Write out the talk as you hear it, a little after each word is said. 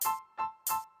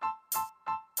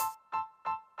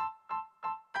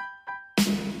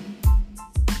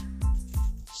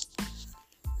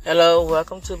Hello,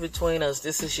 welcome to Between Us.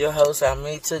 This is your host,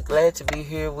 Amita. Glad to be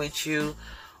here with you.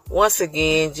 Once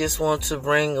again, just want to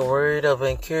bring a word of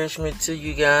encouragement to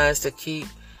you guys to keep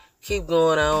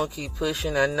going on, keep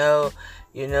pushing. I know,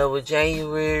 with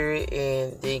January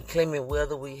and the inclement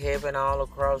weather we having all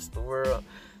across the world,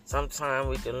 sometimes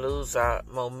we can lose our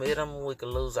momentum, we can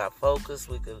lose our focus,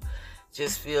 we could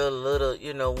just feel a little,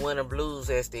 winter blues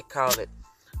as they call it.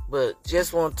 But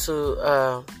just want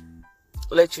to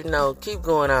let you know, keep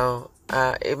going on.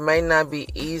 It may not be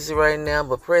easy right now,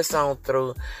 but press on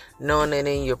through, knowing that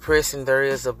in your pressing there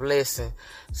is a blessing.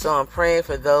 So I'm praying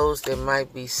for those that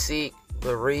might be sick,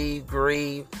 bereaved,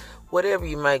 grieved, whatever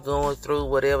you might going through,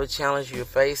 whatever challenge you're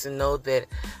facing. Know that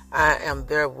I am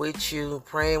there with you,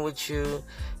 praying with you,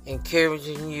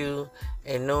 encouraging you,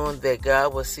 and knowing that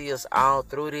God will see us all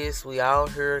through this. We all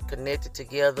here connected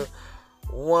together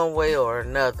one way or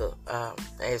another,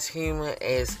 as human,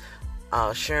 as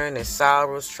sharing in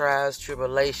sorrows, trials,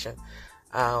 tribulation.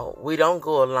 We don't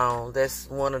go alone. That's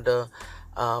one of the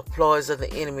ploys of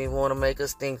the enemy. Want to make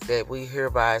us think that we here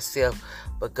by ourselves.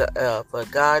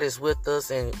 But God is with us,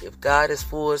 and if God is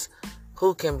for us,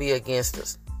 who can be against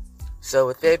us? So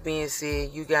with that being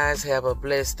said, you guys have a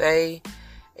blessed day.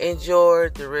 Enjoy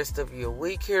the rest of your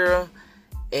week here,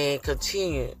 and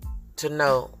continue to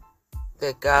know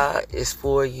that God is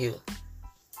for you.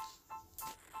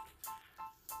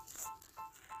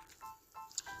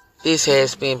 This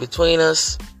has been Between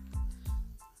Us,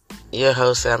 your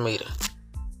host, Amita.